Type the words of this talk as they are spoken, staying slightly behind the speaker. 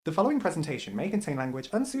The following presentation may contain language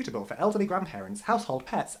unsuitable for elderly grandparents, household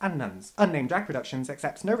pets, and nuns. Unnamed Drag Productions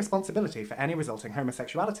accepts no responsibility for any resulting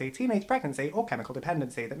homosexuality, teenage pregnancy, or chemical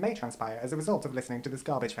dependency that may transpire as a result of listening to this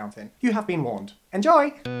garbage fountain. You have been warned.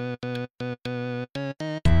 Enjoy!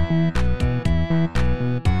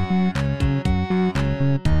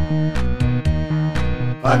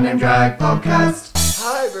 Unnamed Drag Podcast.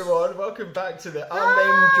 Hi everyone, welcome back to the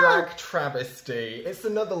Unnamed Drag Travesty. It's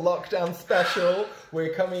another lockdown special.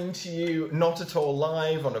 We're coming to you not at all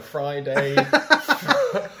live on a Friday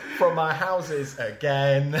from our houses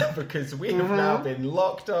again because we have now been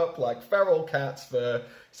locked up like feral cats for,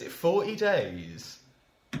 is it 40 days?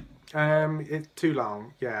 It's too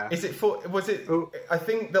long, yeah. Is it I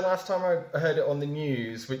think the last time I heard it on the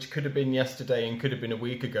news, which could have been yesterday and could have been a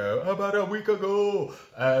week ago, about a week ago,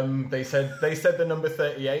 they said the number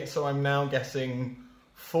 38, so I'm now guessing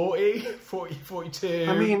 40, 42.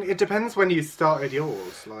 I mean, it depends when you started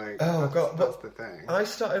yours, like, that's the thing. I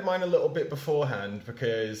started mine a little bit beforehand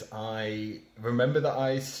because I remember that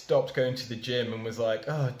I stopped going to the gym and was like,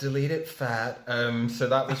 oh, delete it, fat. So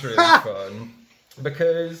that was really fun.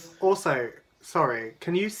 Because... Also, sorry,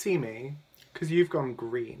 can you see me? Because you've gone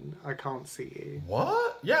green. I can't see you.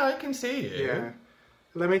 What? Yeah, I can see you. Yeah.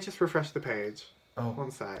 Let me just refresh the page. Oh,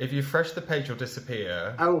 one sec. If you refresh the page, you'll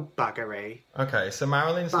disappear. Oh, buggery. Okay, so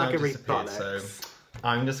Marilyn's now Buggery disappeared, bollocks. so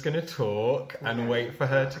I'm just going to talk and wait for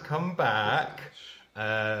her to come back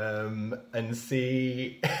and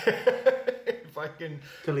see if I can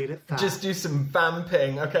delete it fast. Just do some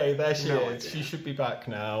vamping. Okay, there she is. Idea. She should be back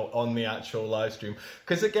now on the actual live stream.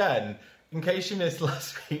 Because again, in case you missed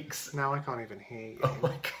last week's... Now I can't even hear you. Oh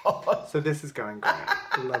my god. So this is going great.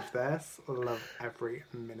 Love this. Love every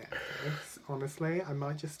minute of this. Honestly, I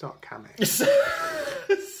might just start camming.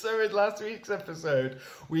 So in last week's episode,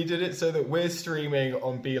 we did it so that we're streaming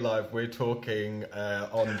on BeLive. We're talking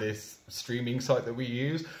on this streaming site that we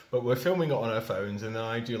use, but we're filming it on our phones, and then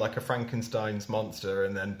I do like a Frankenstein's monster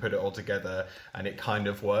and then put it all together, and it kind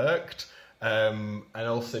of worked. And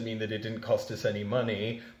also mean that it didn't cost us any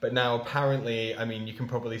money. But now apparently, I mean, you can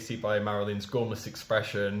probably see by Marilyn's gormless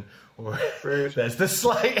expression, there's the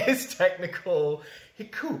slightest technical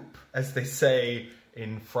hiccup, as they say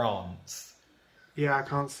in France. Yeah, I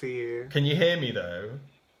can't see you. Can you hear me though?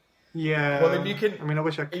 Yeah. Well, if you can, I mean, I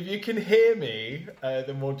wish I could. If you can hear me,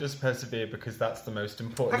 then we'll just persevere because that's the most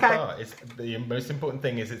important part. It's the most important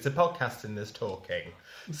thing is it's a podcast and there's talking.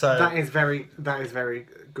 So that is very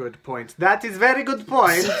good point. That is very good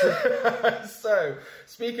point. So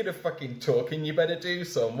speaking of fucking talking, you better do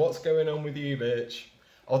some. What's going on with you, bitch?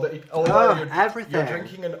 Although everything. You're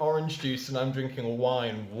drinking an orange juice and I'm drinking a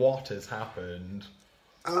wine. What has happened?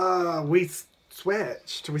 We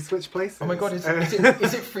switched. We switched places. Oh my god, is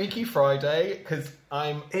it Freaky Friday? Because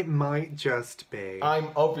It might just be. I'm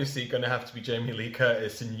obviously going to have to be Jamie Lee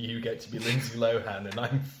Curtis and you get to be Lindsay Lohan, and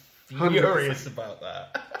I'm furious 100%. About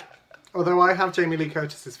that. Although I have Jamie Lee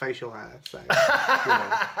Curtis's facial hair, so...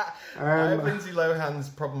 I have Lindsay Lohan's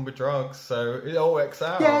problem with drugs, so it all works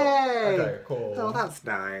out. Yay! Okay, cool. Oh, that's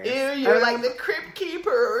nice. Ew, you're like the Crypt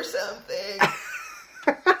Keeper or something.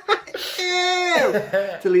 Ew!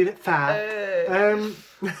 Delete it, fat.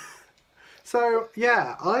 So,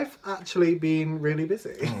 yeah, I've actually been really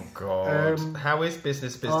busy. Oh, God. How is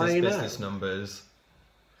business numbers?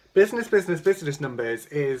 Business numbers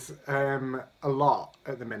is a lot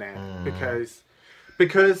at the minute because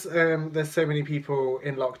there's so many people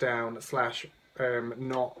in lockdown /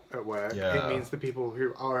 not at work. Yeah. It means the people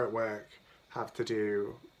who are at work have to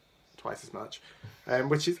do twice as much,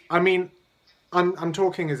 which is, I mean, I'm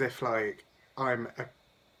talking as if like I'm a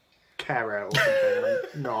carer or something. And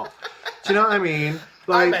I'm not. Do you know what I mean?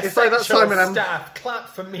 Like I'm it's like that Simon staff. Clap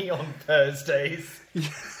for me on Thursdays.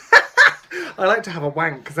 I like to have a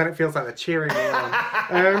wank because then it feels like they're cheering me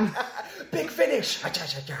on. Big finish.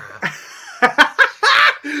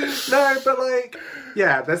 No, but like,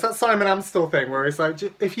 yeah, there's that Simon Amstel thing where it's like,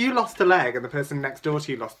 if you lost a leg and the person next door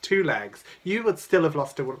to you lost 2 legs, you would still have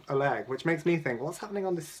lost a leg, which makes me think, what's happening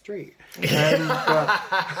on this street?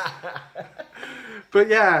 But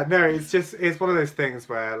yeah, no, it's one of those things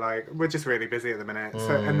where like, we're just really busy at the minute.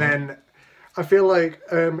 So, and then I feel like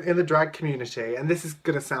in the drag community, and this is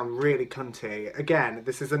going to sound really cunty, again,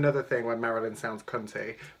 this is another thing when Marilyn sounds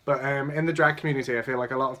cunty, but in the drag community, I feel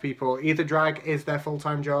like a lot of people, either drag is their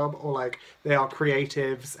full-time job, or like they are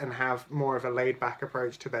creatives and have more of a laid-back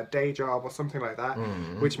approach to their day job, or something like that,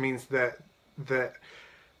 which means that, I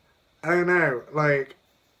don't know, like,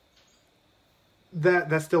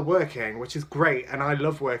 they're still working, which is great, and I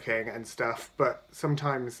love working and stuff, but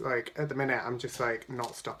sometimes, like, at the minute, I'm just, like,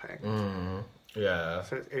 not stopping. Yeah.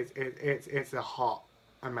 So it's a hot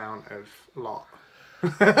amount of lot.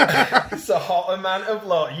 It's a hot amount of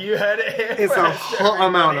lot. You heard it here. It's a first, hot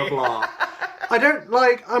amount of everybody. lot. I don't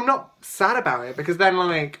I'm not sad about it because then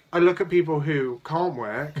I look at people who can't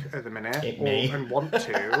work at the minute and want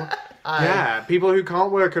to. Yeah, people who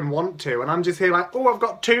can't work and want to, and I'm just here I've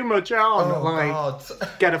got too much on. Oh, God.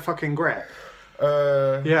 Get a fucking grip.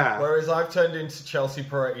 Yeah. Whereas I've turned into Chelsea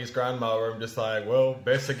Peretti's grandma where I'm just well,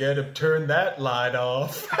 better get to turn that light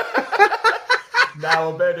off.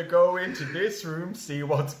 Now I better go into this room, see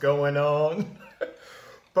what's going on.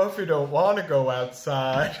 Buffy don't want to go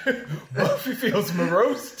outside. Buffy feels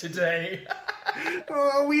morose today.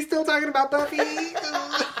 Are we still talking about Buffy?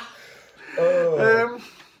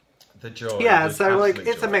 The joy. Yeah, so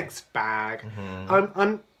it's joy. a mixed bag. Mm-hmm.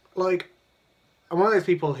 I'm one of those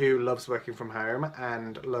people who loves working from home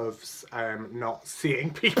and loves not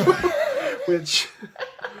seeing people, which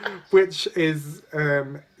is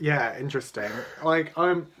interesting.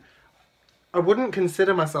 I wouldn't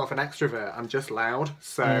consider myself an extrovert. I'm just loud,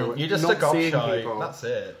 so you're just not a seeing gobshite. people. That's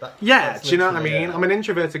it. Do you know what I mean? I'm an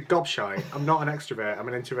introverted gobshite. I'm not an extrovert. I'm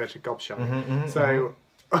an introverted gobshite.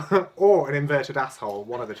 Or an inverted asshole.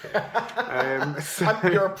 One of the two.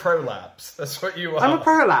 You're a prolapse. That's what you are. I'm a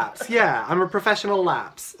prolapse. Yeah, I'm a professional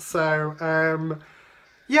lapse. So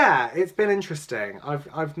it's been interesting.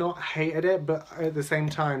 I've not hated it, but at the same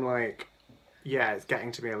time, it's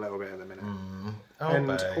getting to me a little bit at the minute.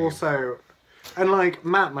 Also. And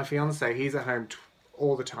Matt, my fiance, he's at home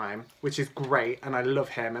all the time, which is great, and I love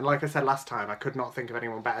him. And like I said last time, I could not think of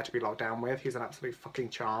anyone better to be locked down with. He's an absolute fucking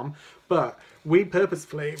charm. But we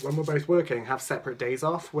purposefully, when we're both working, have separate days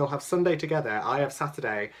off. We'll have Sunday together. I have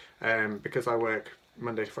Saturday because I work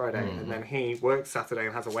Monday to Friday, and then he works Saturday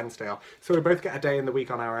and has a Wednesday off. So we both get a day in the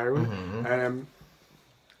week on our own.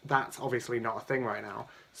 That's obviously not a thing right now.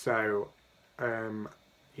 So,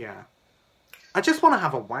 I just want to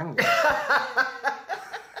have a wank.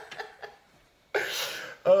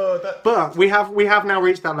 But we have now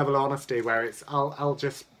reached that level of honesty where it's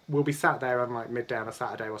we'll be sat there on midday on a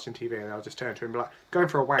Saturday watching TV, and I'll just turn to him and be like, going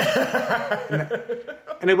for a wank.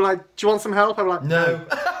 and he'll be like, do you want some help? I'm like, no.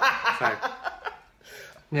 So,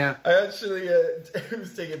 yeah. I actually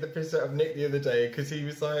was taking the piss out of Nick the other day because he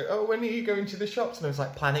was like, oh, when are you going to the shops? And I was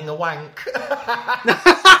like, planning a wank.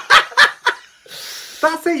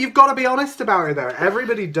 That's it. You've got to be honest about it, though.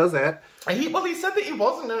 Everybody does it. He said that he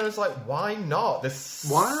wasn't, and I was like, why not?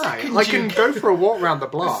 Why? I can go for a walk around the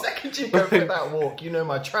block. The second you go for that walk,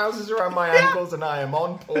 my trousers around my ankles and I am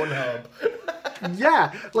on Pornhub.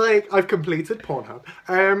 Yeah, I've completed Pornhub.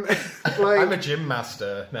 I'm a gym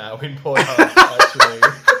master now in Pornhub, actually.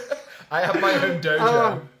 I have my own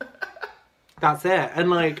dojo. That's it. And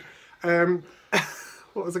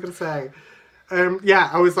what was I going to say?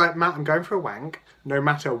 I was like, Matt, I'm going for a wank. No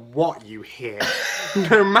matter what you hear.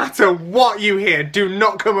 No matter what you hear, do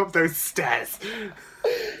not come up those stairs.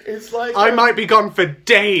 It's like... I might be gone for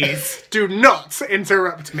days. Do not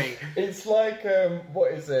interrupt me. It's like,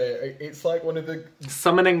 what is it? It's like one of the...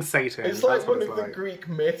 Summoning Satan. It's like one of the Greek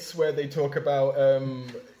myths where they talk about...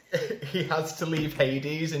 he has to leave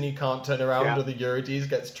Hades and he can't turn around, or the Eurydice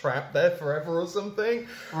gets trapped there forever or something.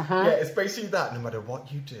 Yeah, it's basically that. No matter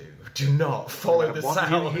what you do not follow the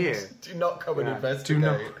sound. Do not come and investigate. Do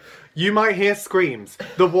not. You might hear screams.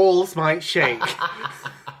 The walls might shake.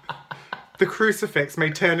 The crucifix may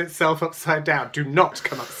turn itself upside down. Do not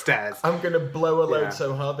come upstairs. I'm going to blow a load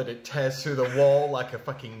so hard that it tears through the wall like a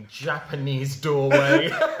fucking Japanese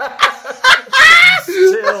doorway.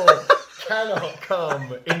 Still... cannot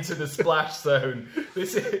come into the splash zone.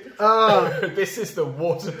 This is the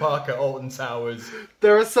water park at Alton Towers.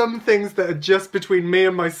 There are some things that are just between me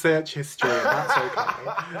and my search history, and that's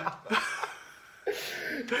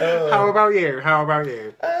okay. How about you?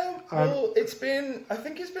 Well, I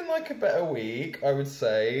think it's been about a week, I would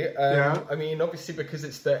say. I mean, obviously because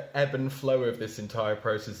it's the ebb and flow of this entire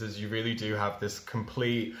process, as you really do have this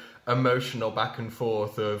complete emotional back and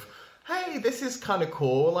forth of, hey, this is kind of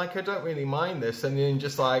cool, I don't really mind this, and then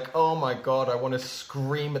just oh my god, I want to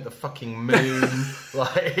scream at the fucking moon,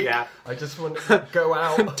 I just want to go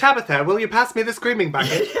out. Tabitha, will you pass me the screaming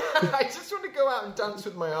bucket? I just want to go out and dance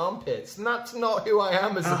with my armpits, and that's not who I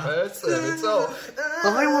am as a person at all.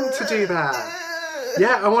 I want to do that.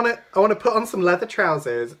 Yeah, I want to put on some leather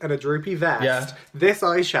trousers and a droopy vest, this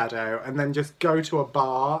eyeshadow, and then just go to a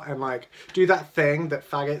bar and do that thing that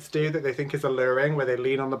faggots do that they think is alluring, where they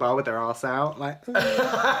lean on the bar with their arse out, I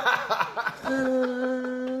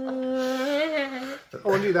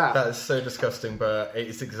want to do do that. That is so disgusting, but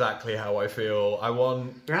it's exactly how I feel. I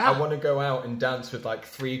want to go out and dance with like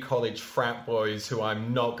 3 college frat boys who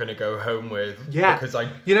I'm not going to go home with. Yeah. Because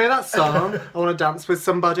You know that song? I want to dance with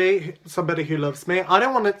somebody who loves me. I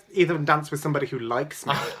don't want to even dance with somebody who likes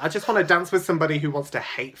me. I just want to dance with somebody who wants to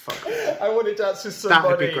hate fuck me. I want to dance with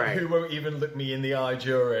somebody who won't even look me in the eye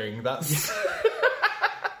during. That's...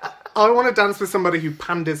 I want to dance with somebody who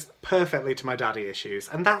panders perfectly to my daddy issues,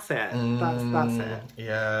 and that's it. That's it.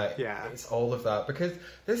 Yeah, it's all of that, because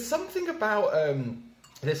there's something about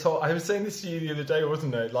this whole... I was saying this to you the other day,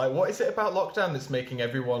 wasn't it? Like, what is it about lockdown that's making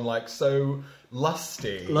everyone like so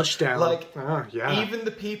lusty? Lush down. Like, yeah. Even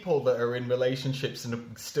the people that are in relationships and are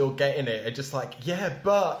still getting it are just like, yeah,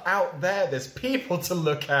 but out there's people to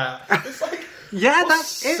look at. It's like... Yeah,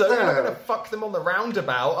 that's it. So you're not going to fuck them on the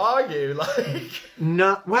roundabout, are you? Like,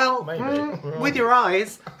 no. Well, maybe with your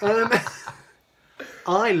eyes. There's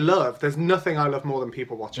nothing I love more than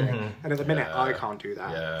people watching, and at the minute I can't do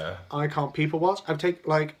that. Yeah. I can't people watch. I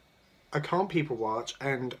can't people watch,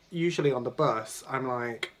 and usually on the bus I'm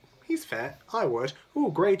like, he's fit. I would.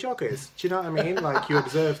 Ooh, grey joggers. Do you know what I mean? Like, you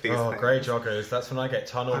observe these things. Oh, grey joggers. That's when I get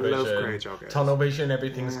tunnel vision. I love grey joggers. Tunnel vision,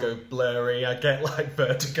 everything's go blurry. I get, like,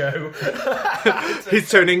 vertigo. He's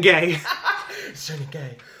turning gay. He's turning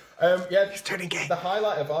gay. He's turning gay. The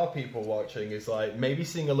highlight of our people watching is, like, maybe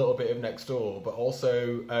seeing a little bit of Next Door, but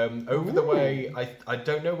also over the way, I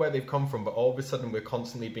don't know where they've come from, but all of a sudden we're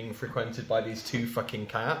constantly being frequented by these 2 fucking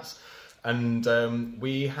cats. And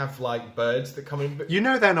we have, like, birds that come in. You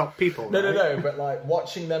know they're not people, right? No, but, like,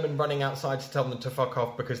 watching them and running outside to tell them to fuck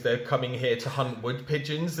off because they're coming here to hunt wood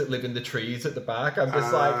pigeons that live in the trees at the back. I'm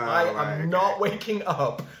just I'm not waking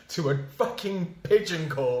up to a fucking pigeon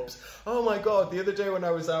corpse. Oh, my God. The other day when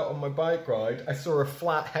I was out on my bike ride, I saw a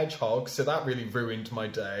flat hedgehog, so that really ruined my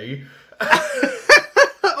day.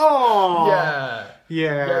 Oh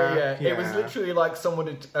yeah. It was literally like someone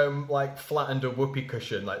had like flattened a whoopee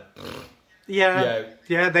cushion, like. Yeah.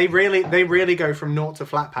 They really go from naught to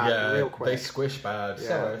flat pad real quick. They squish bad. Yeah.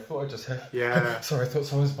 Sorry, I thought I just. Sorry, I thought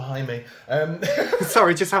someone was behind me.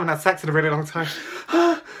 Sorry, just haven't had sex in a really long time.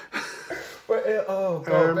 But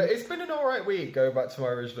but it's been an alright week. Go back to my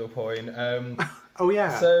original point. Oh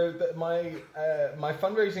yeah. So my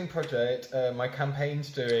fundraising project, my campaign's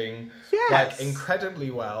doing like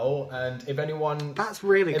incredibly well, and if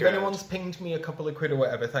anyone's pinged me a couple of quid or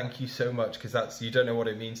whatever, thank you so much, because you don't know what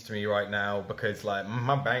it means to me right now, because like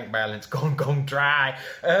my bank balance gone dry.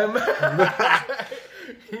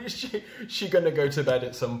 She gonna go to bed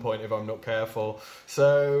at some point if I'm not careful.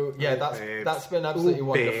 So yeah, that's been absolutely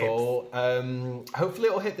wonderful. Hopefully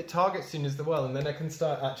it'll hit the target soon as well, and then I can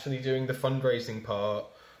start actually doing the fundraising part.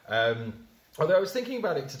 Although I was thinking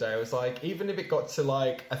about it today, I was like, even if it got to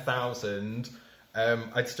like 1,000,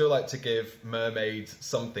 I'd still like to give Mermaids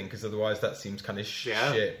something, because otherwise that seems kind of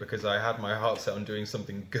shit, because I had my heart set on doing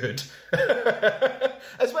something good.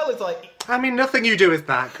 As well as like... I mean, nothing you do is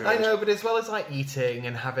that good. I know, but as well as like eating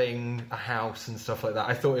and having a house and stuff like that,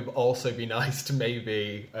 I thought it'd also be nice to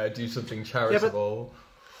maybe do something charitable.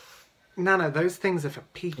 Nana, those things are for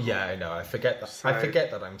people. Yeah, I know. I forget that. I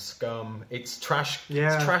forget that I'm scum. It's trash.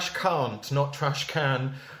 Yeah. It's trash can't, not trash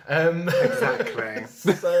can. Exactly.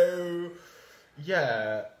 So,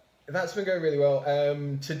 yeah, that's been going really well.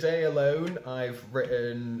 Today alone, I've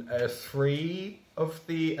written 3 of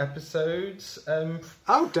the episodes.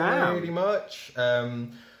 Oh, damn! Pretty much.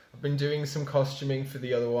 I've been doing some costuming for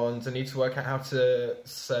the other ones. I need to work out how to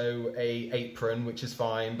sew a apron, which is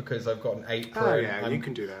fine because I've got an apron. Oh yeah, you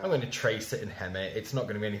can do that. I'm going to trace it and hem it. It's not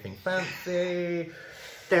going to be anything fancy.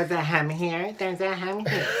 There's a hem here. There's a hem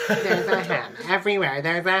here. There's a hem everywhere.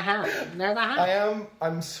 There's a hem. There's a hem.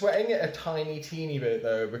 I'm sweating it a tiny, teeny bit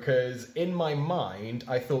though, because in my mind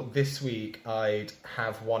I thought this week I'd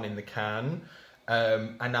have one in the can,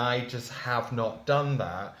 and I just have not done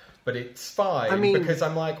that. But it's fine, because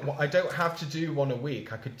I'm like, well, I don't have to do one a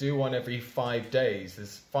week. I could do one every 5 days.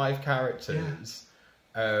 There's 5 characters.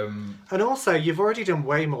 Yeah. And also, you've already done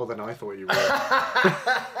way more than I thought you would.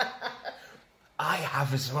 I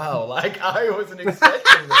have as well. Like, I wasn't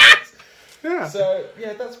expecting this. Yeah. So,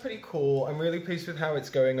 yeah, that's pretty cool. I'm really pleased with how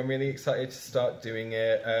it's going. I'm really excited to start doing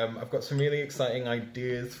it. I've got some really exciting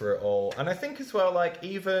ideas for it all. And I think as well, like,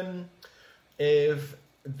 even if...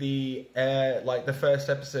 the first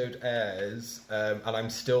episode airs, and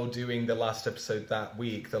I'm still doing the last episode that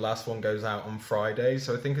week. The last one goes out on Friday,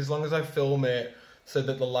 so I think as long as I film it so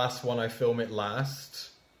that the last one I film it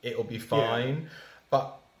last, it'll be fine. Yeah.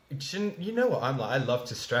 But you know what I'm like? I love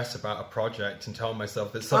to stress about a project and tell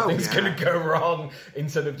myself that something's going to go wrong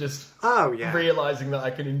instead of just realising that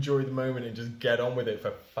I can enjoy the moment and just get on with it,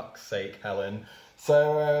 for fuck's sake, Helen.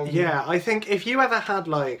 So, yeah, I think if you ever had,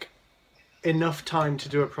 like, enough time to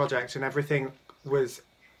do a project and everything was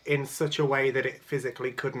in such a way that it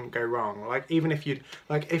physically couldn't go wrong, like, even if you'd,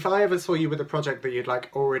 like, if I ever saw you with a project that you'd, like,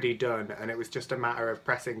 already done and it was just a matter of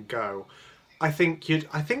pressing go, I think you'd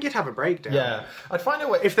have a breakdown. Yeah, I'd find a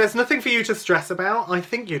way. If there's nothing for you to stress about, I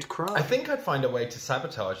think you'd cry. I think I'd find a way to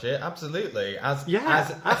sabotage it. Absolutely,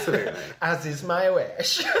 absolutely, as is my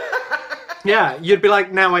wish. Yeah, you'd be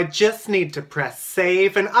like, now I just need to press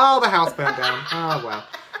save, and the house burned down. Oh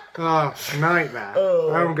well, nightmare.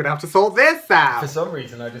 I'm gonna have to sort this out. For some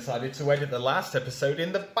reason, I decided to edit the last episode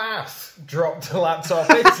in the bath. Dropped the laptop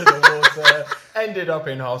into the water. Ended up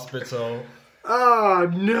in hospital. Oh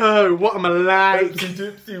no, what am I like?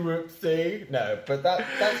 Oopsie whoopsie. No, but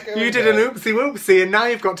that's going. You did an oopsie whoopsie and now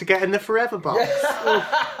you've got to get in the forever box.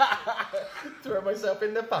 Throw myself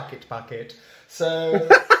in the bucket. So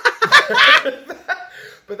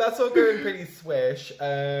but that's all going pretty swish.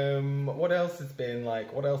 What else has been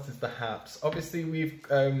like? What else is the haps? Obviously we've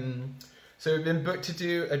we've been booked to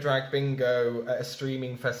do a drag bingo at a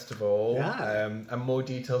streaming festival. Yeah. And more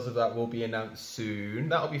details of that will be announced soon.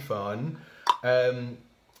 That'll be fun.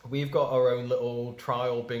 We've got our own little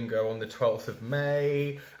trial bingo on the 12th of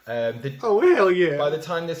May. Oh, hell yeah. By the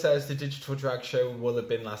time this airs, the Digital Drag Show will have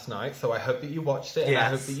been last night, so I hope that you watched it, and I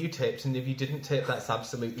hope that you tipped, and if you didn't tip, that's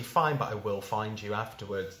absolutely fine, but I will find you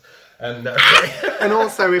afterwards. And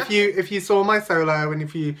also, if you saw my solo and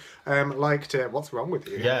if you liked it, what's wrong with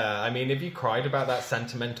you? Yeah, I mean, if you cried about that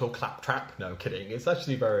sentimental claptrap, no kidding, it's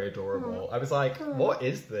actually very adorable. I was like, what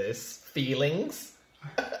is this? Feelings?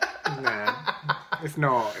 No, it's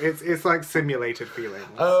not. It's like simulated feelings.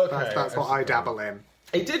 Oh, okay. That's what I dabble in.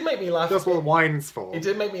 It did make me laugh. That's what wine's for. It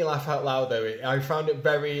did make me laugh out loud, though. I found it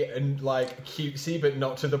very, like, cutesy, but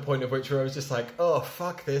not to the point of which where I was just like, oh,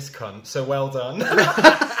 fuck this cunt. So well done.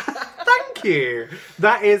 Thank you.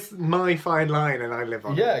 That is my fine line, and I live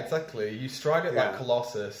on it. Yeah, exactly. You stride it like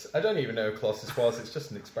Colossus. I don't even know who Colossus was. It's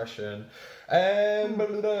just an expression.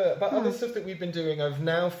 But other stuff that we've been doing, I've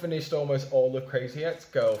now finished almost all of Crazy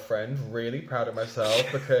Ex-Girlfriend. Really proud of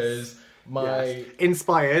myself because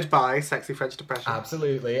inspired by Sexy French Depression.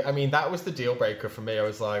 Absolutely. I mean, that was the deal breaker for me. I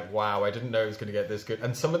was like, wow, I didn't know it was going to get this good.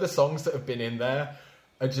 And some of the songs that have been in there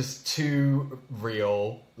are just too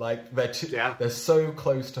real. Like, they're so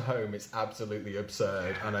close to home. It's absolutely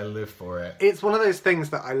absurd, and I live for it. It's one of those things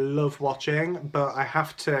that I love watching, but I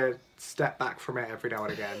have to step back from it every now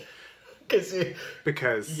and again. Because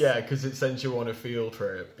it sends you on a field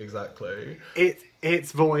trip. Exactly.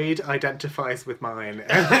 Its void identifies with mine,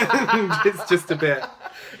 and it's just a bit.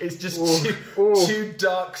 It's just two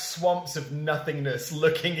dark swamps of nothingness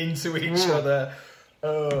looking into each other.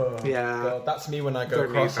 Oh yeah, God, that's me when I go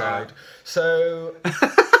cross-eyed. So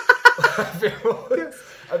I've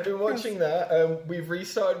been watching that. We've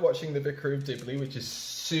restarted watching The Vicar of Dibley, which is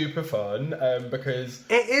super fun because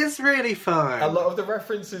it is really fun. A lot of the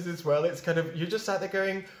references as well. It's kind of, you're just sat there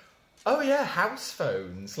going, oh yeah, house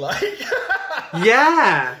phones, like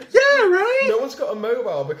yeah, right. No one's got a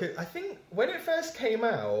mobile because I think when it first came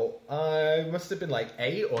out, I must have been like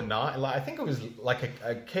 8 or 9. Like, I think I was like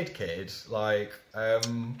a kid. Like,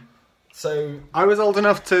 so I was old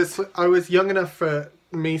enough to. I was young enough for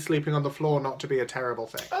me sleeping on the floor not to be a terrible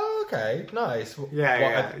thing. Oh, okay, nice.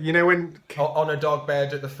 Yeah. You know when on a dog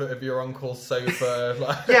bed at the foot of your uncle's sofa.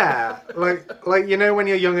 Like... Yeah, like you know when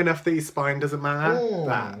you're young enough that your spine doesn't matter.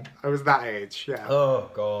 That I was that age. Yeah. Oh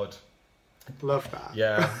God. Love that.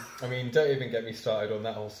 Yeah. I mean, don't even get me started on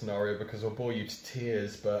that whole scenario because I'll bore you to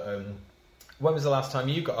tears. But when was the last time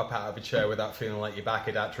you got up out of a chair without feeling like your back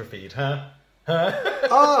had atrophied, huh?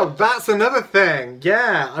 Oh, that's another thing.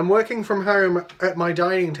 Yeah, I'm working from home at my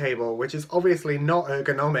dining table, which is obviously not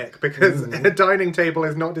ergonomic because a dining table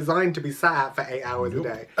is not designed to be sat at for 8 hours a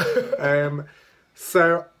day.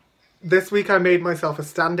 So this week I made myself a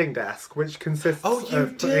standing desk, which consists of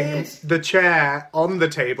putting the chair on the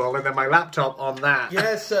table and then my laptop on that.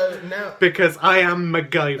 Yeah, so now... because I am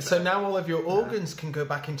MacGyver. So now all of your organs can go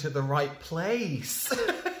back into the right place.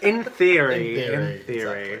 In theory.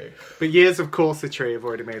 Exactly. But years of corsetry have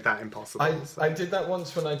already made that impossible. I did that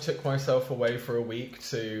once when I took myself away for a week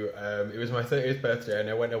to... it was my 30th birthday and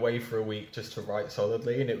I went away for a week just to write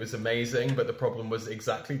solidly and it was amazing, but the problem was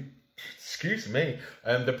exactly... Excuse me.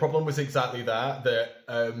 The problem was exactly that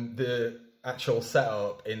the actual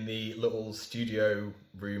setup in the little studio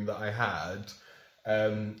room that I had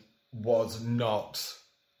was not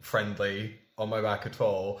friendly on my back at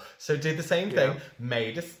all. So did the same thing,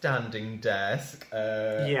 made a standing desk.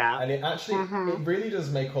 And it actually, it really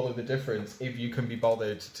does make all of the difference if you can be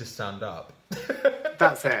bothered to stand up.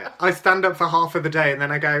 That's it. I stand up for half of the day and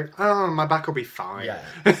then I go, oh, my back will be fine. Yeah,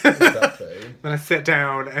 exactly. Then I sit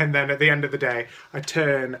down and then at the end of the day, I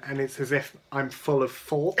turn and it's as if I'm full of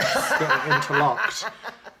forks that are interlocked.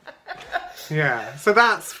 Yeah, so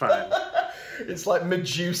that's fun. It's like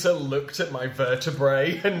Medusa looked at my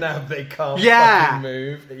vertebrae and now they can't fucking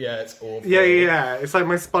move. Yeah, it's awful. Yeah. It's like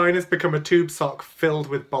my spine has become a tube sock filled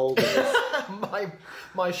with boulders.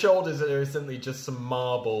 My shoulders are instantly just some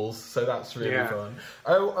marbles, so that's really fun.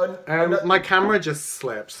 Oh, my camera just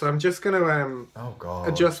slipped, so I'm just going to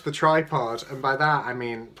adjust the tripod, and by that I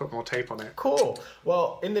mean put more tape on it. Cool.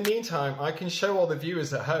 Well, in the meantime, I can show all the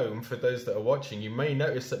viewers at home, for those that are watching, you may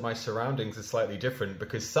notice that my surroundings are slightly different,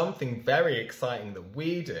 because something very exciting that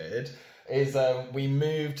we did is we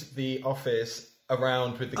moved the office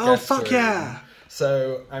around with the guest room. Yeah!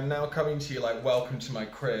 So I'm now coming to you like, welcome to my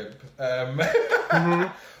crib.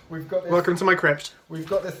 We've got this, welcome to my crypt. We've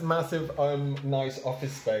got this massive, nice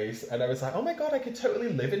office space, and I was like, oh my god, I could totally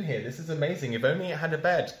live in here. This is amazing. If only it had a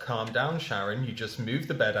bed. Calm down, Sharon. You just moved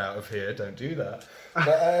the bed out of here. Don't do that.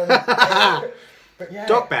 But, but yeah.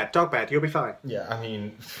 Dog bed. You'll be fine. Yeah, I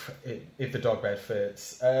mean, if the dog bed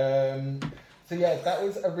fits. So yeah, that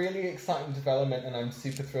was a really exciting development, and I'm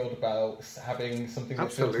super thrilled about having something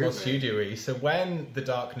that feels more studio-y. So when the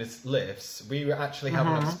darkness lifts, we actually have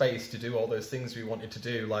enough space to do all those things we wanted to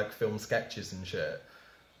do, like film sketches and shit.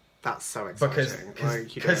 That's so exciting.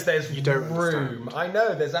 Because there's room. Understand. I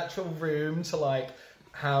know, there's actual room to like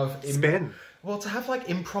have... Spin. Well, to have, like,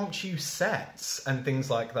 impromptu sets and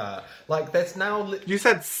things like that. Like, there's now... You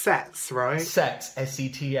said sets, right? Sets,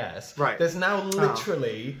 S-E-T-S. Right. There's now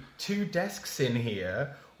literally 2 desks in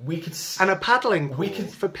here. We could... And a paddling pool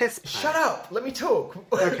for piss play. Shut up! Let me talk.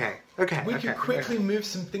 Okay. We could quickly move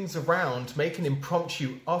some things around, make an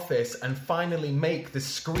impromptu office, and finally make the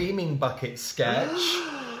Screaming Bucket sketch.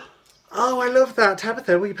 Oh, I love that.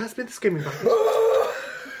 Tabitha, will you pass me the Screaming Bucket?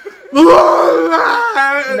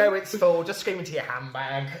 No, it's full. Just scream into your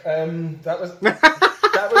handbag. That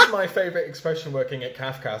was my favourite expression working at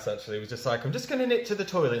Kafkas, actually. It was just like, I'm just going to nip to the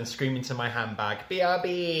toilet and scream into my handbag.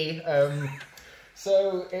 BRB!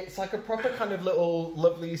 So it's like a proper kind of little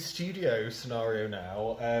lovely studio scenario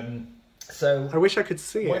now. So I wish I could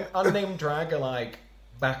see when it. Unnamed Drag are like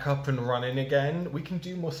back up and running again, we can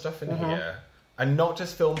do more stuff in here. And not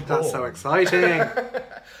just film porn. That's so exciting.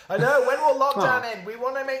 I know, when will lockdown end? We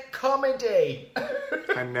want to make comedy.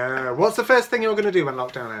 I know. What's the first thing you're going to do when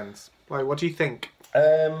lockdown ends? Like, what do you think?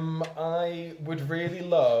 I would really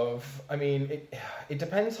love... I mean, it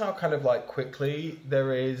depends how kind of like quickly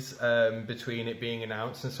there is between it being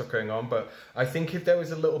announced and stuff going on. But I think if there was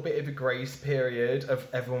a little bit of a grace period of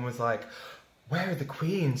everyone was like, where are the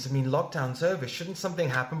queens? I mean, lockdown's over. Shouldn't something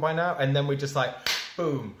happen by now? And then we're just like,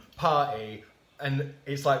 boom, party. And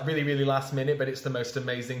it's like really, really last minute, but it's the most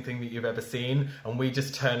amazing thing that you've ever seen. And we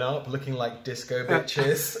just turn up looking like disco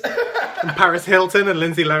bitches. And Paris Hilton and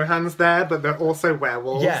Lindsay Lohan's there, but they're also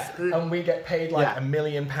werewolves. Yeah, and we get paid like £1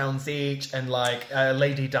 million each, and like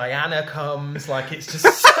Lady Diana comes. Like it's just...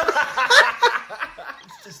 it's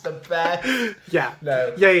just the best. Yeah.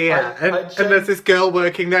 No. Yeah. And there's this girl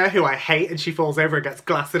working there who I hate, and she falls over and gets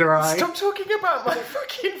glass in her eye. Stop talking about my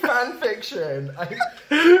fucking fan fiction.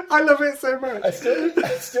 I love it so much. I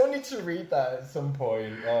still need to read that at some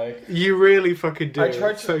point. Like you really fucking do. I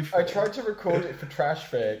tried to record it for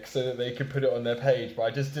Trashfic so that they could put it on their page, but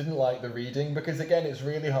I just didn't like the reading because again, it's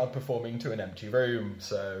really hard performing to an empty room.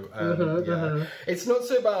 So it's not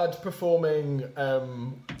so bad performing.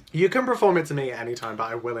 You can perform it to me at any time,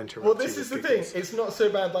 but I will interrupt. Well, this is the thing. It's not so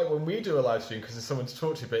bad like when we do a live stream because there's someone to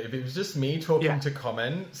talk to. But if it was just me talking to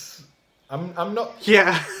comments. I'm not.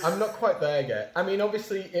 Yeah. I'm not quite there yet. I mean,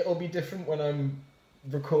 obviously, it'll be different when I'm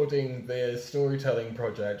recording the storytelling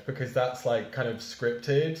project because that's like kind of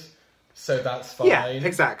scripted, so that's fine. Yeah,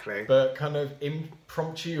 exactly. But kind of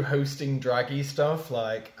impromptu hosting draggy stuff,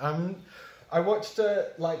 like I watched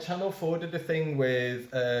like Channel 4 did a thing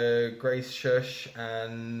with Grace Shush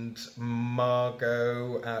and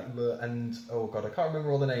Margot and oh god, I can't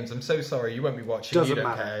remember all the names. I'm so sorry. You won't be watching. Doesn't you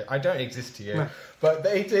don't matter. care. I don't exist to you. No. But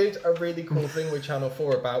they did a really cool thing with Channel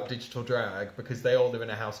 4 about digital drag because they all live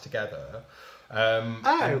in a house together.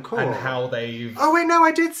 Cool. And how they've... Oh, wait, no,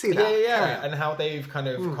 I did see that. Yeah. And how they've kind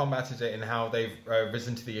of combated it and how they've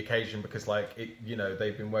risen to the occasion because, like,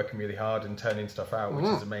 they've been working really hard and turning stuff out, which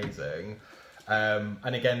is amazing.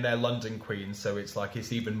 And again, they're London queens, so it's like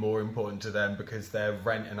it's even more important to them because their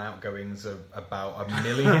rent and outgoings are about 1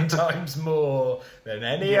 million times more than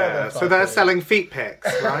any other. So they're selling feet pics,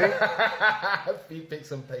 right? Feet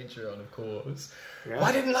pics on Patreon, of course. Yeah.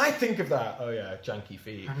 Why didn't I think of that? Oh yeah, janky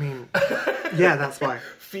feet. I mean, yeah, that's why.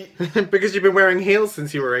 Feet. Because you've been wearing heels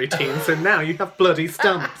since you were 18, so now you have bloody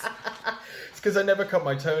stumps. It's because I never cut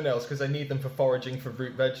my toenails because I need them for foraging for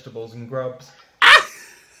root vegetables and grubs.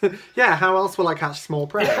 Yeah, how else will I catch small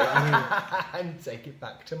prey? I mean... And take it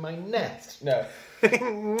back to my nest. No. But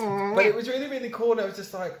it was really, really cool, and I was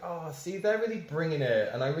just like, oh, see, they're really bringing it.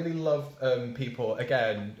 And I really love people,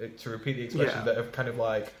 again, to repeat the expression, that have kind of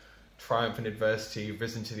like triumph in adversity,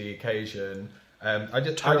 risen to the occasion. I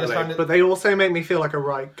just found it... But they also make me feel like a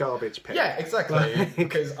right garbage pig. Yeah, exactly.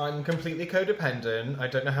 Because I'm completely codependent. I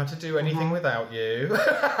don't know how to do anything without you.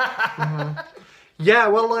 Yeah,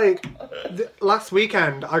 well, like, last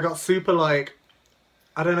weekend, I got super, like,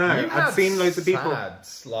 I don't know, I'd seen loads of people...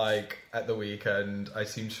 Sads, like, at the weekend, I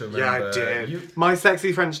seem to remember... Yeah, I did. My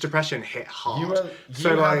sexy French depression hit hard. You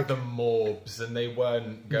had the morbs, and they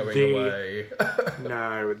weren't going away.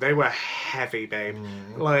 No, they were heavy, babe.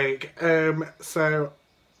 Like, so...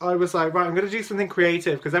 I was like, right, I'm going to do something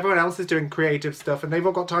creative because everyone else is doing creative stuff and they've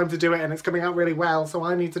all got time to do it and it's coming out really well, so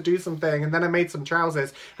I need to do something. And then I made some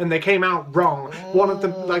trousers and they came out wrong. One of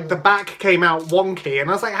them, like, the back came out wonky and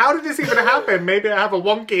I was like, how did this even happen? Maybe I have a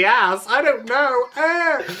wonky ass. I don't know.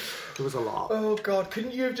 It was a lot. Oh god,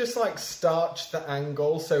 couldn't you have just like starched the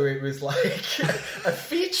angle so it was like a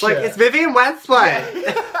feature? Like, it's Vivienne Westwood.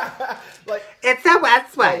 Like, it's a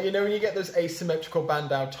Westwood. Like, you know when you get those asymmetrical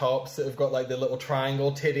bandeau tops that have got like the little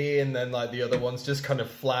triangle titty and then like the other one's just kind of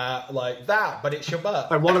flat, like that, but it's your butt.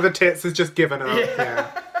 Like one of the tits has just given up. Yeah.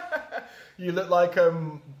 You look like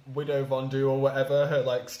Widow Von Du or whatever, her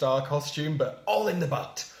like star costume, but all in the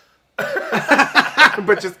butt.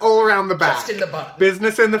 But just all around the back. Just in the butt.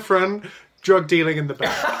 Business in the front, drug dealing in the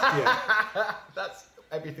back. Yeah. That's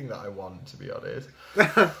everything that I want, to be honest.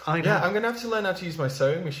 I know. Yeah, I'm going to have to learn how to use my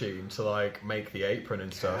sewing machine to like make the apron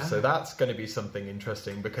and stuff. Yeah. So that's going to be something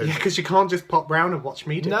interesting because... Yeah, because you can't just pop round and watch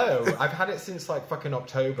me do it. No, I've had it since like fucking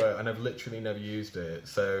October and I've literally never used it.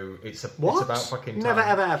 So it's about fucking time. Never,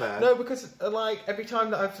 ever, ever? No, because like every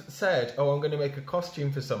time that I've said, oh, I'm going to make a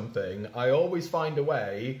costume for something, I always find a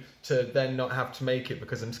way to then not have to make it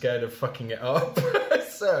because I'm scared of fucking it up.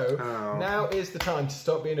 So now is the time to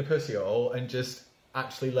stop being a pussyhole and just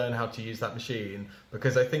actually learn how to use that machine,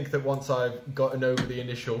 because I think that once I've gotten over the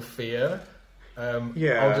initial fear,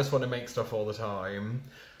 I'll just want to make stuff all the time.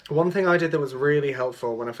 One thing I did that was really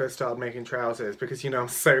helpful when I first started making trousers, because, you know, I'm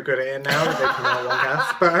so good at it now that they come out one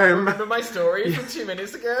cast. But, remember my story from 2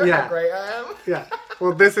 minutes ago? Yeah. How great I am? Yeah.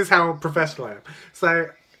 Well, this is how professional I am. So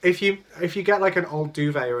if you get like an old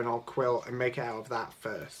duvet or an old quilt and make it out of that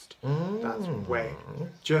first, that's way.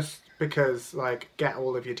 Just because, like, get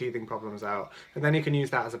all of your teething problems out, and then you can use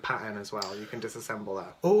that as a pattern as well. You can disassemble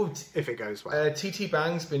that. Oh, if it goes well. TT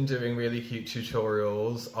Bang's been doing really cute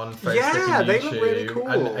tutorials on Facebook and YouTube. They look really cool.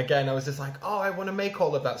 And again, I was just like, oh, I want to make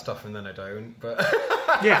all of that stuff, and then I don't. But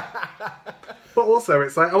yeah. But also,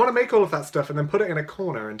 it's like, I want to make all of that stuff and then put it in a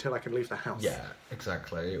corner until I can leave the house. Yeah,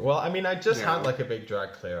 exactly. Well, I mean, I just had like a big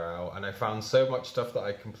drag clear out, and I found so much stuff that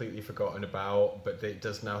I'd completely forgotten about, but it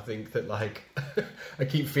does now think that, like, I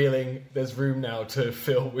keep feeling there's room now to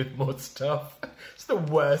fill with more stuff. It's the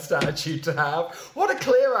worst attitude to have. What a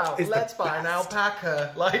clear out! Let's buy an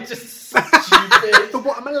alpaca. Like, just stupid.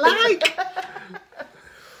 What am I like?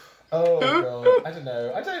 Oh god, I don't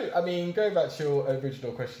know. I mean, going back to your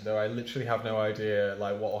original question though, I literally have no idea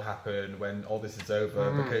like what will happen when all this is over,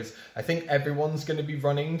 because I think everyone's going to be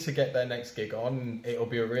running to get their next gig on. It'll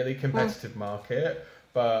be a really competitive market,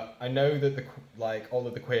 but I know that all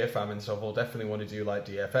of the queer fam and stuff will definitely want to do like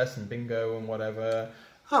DFS and bingo and whatever.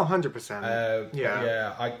 Oh, 100%.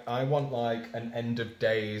 Yeah. I want like an end of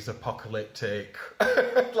days apocalyptic,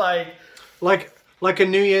 like a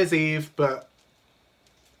New Year's Eve, but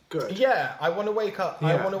good. Yeah, I want to wake up. Yeah.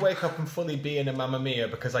 I want to wake up and fully be in a Mamma Mia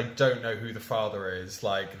because I don't know who the father is.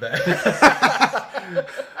 Like, I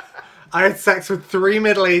had sex with 3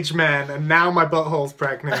 middle-aged men, and now my butthole's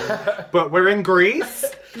pregnant. But we're in Greece.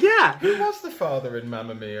 Yeah. Who was the father in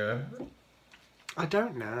Mamma Mia? I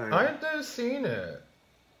don't know. I've never seen it.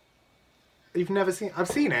 You've never seen? I've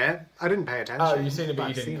seen it. I didn't pay attention. Oh, you've seen it, but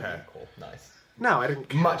you didn't care. Cool, nice. No, I didn't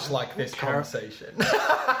care. Much like this conversation.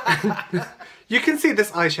 You can see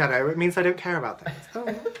this eyeshadow. It means I don't care about things.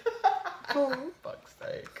 Oh. Fuck's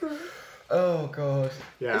sake. Oh, God.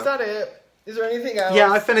 Yeah. Is that it? Is there anything else?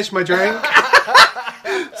 Yeah, I finished my drink.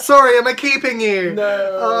 Sorry, am I keeping you?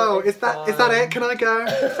 No. Oh, is that it? Can I go?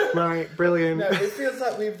 Right, brilliant. No, it feels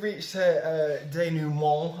like we've reached a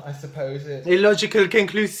denouement, I suppose. A logical In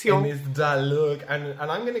conclusion. this dialogue, and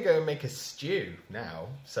I'm going to go make a stew now.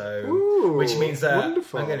 So, Ooh, which means that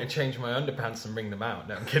wonderful. I'm going to change my underpants and wring them out.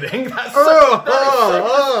 No, I'm kidding. That's Oh,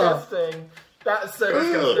 so disgusting. That's so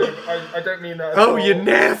disgusting. I don't mean that. At Oh, all. you're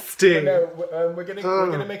nasty. No, we're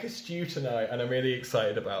gonna make a stew tonight, and I'm really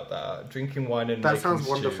excited about that. Drinking wine and That making sounds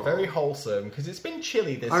stew. wonderful. Very wholesome because it's been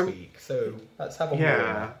chilly this week. So let's have a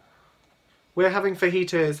Yeah. warm. We're having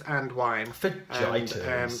fajitas and wine.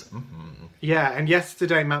 Fajitas. And, yeah, and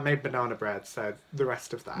yesterday Matt made banana bread, so the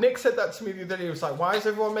rest of that. Nick said that to me the other day. He was like, "Why is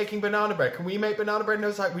everyone making banana bread? Can we make banana bread?" And I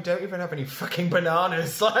was like, "We don't even have any fucking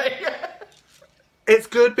bananas." Like. It's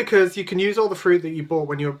good because you can use all the fruit that you bought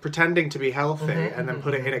when you were pretending to be healthy and then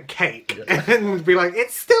put it in a cake and be like,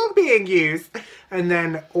 it's still being used. And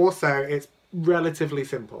then also it's relatively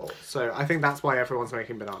simple. So I think that's why everyone's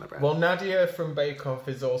making banana bread. Well, Nadia from Bake Off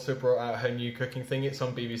has also brought out her new cooking thing. It's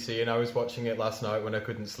on BBC, and I was watching it last night when I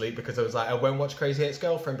couldn't sleep because I was like, I won't watch Crazy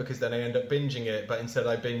Ex-Girlfriend because then I end up binging it. But instead,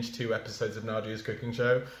 I binged 2 episodes of Nadia's cooking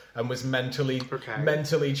show and was mentally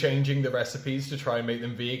changing the recipes to try and make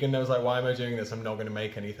them vegan. And I was like, why am I doing this? I'm not going to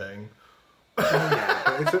make anything.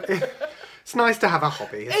 Yeah, but it's nice to have a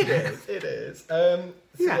hobby. Isn't it? It is.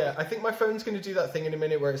 Yeah, I think my phone's going to do that thing in a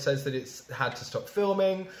minute where it says that it's had to stop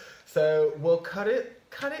filming. So we'll cut it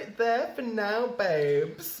there for now,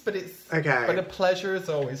 babes. But it's been a pleasure as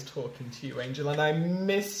always talking to you, Angel, and I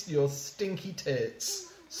miss your stinky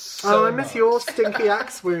tits so I miss much. your stinky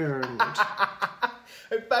axe wound.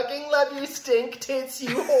 I fucking love you, stink tits, you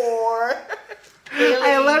whore.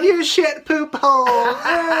 I love your shit poop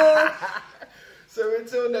hole. So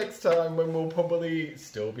until next time, when we'll probably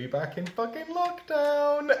still be back in fucking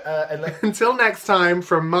lockdown. Until next time,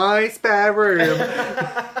 from my spare room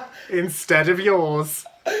instead of yours.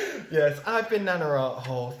 Yes, I've been Nana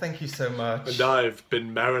Arthole. Thank you so much. And I've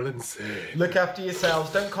been Marilyn C. Look after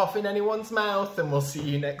yourselves. Don't cough in anyone's mouth, and we'll see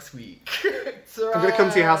you next week. I'm gonna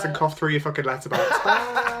come to your house and cough through your fucking letterbox.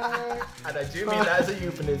 Bye. And I do mean that as a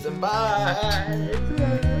euphemism. Bye.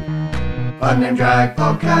 Unnamed Drag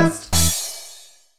Podcast.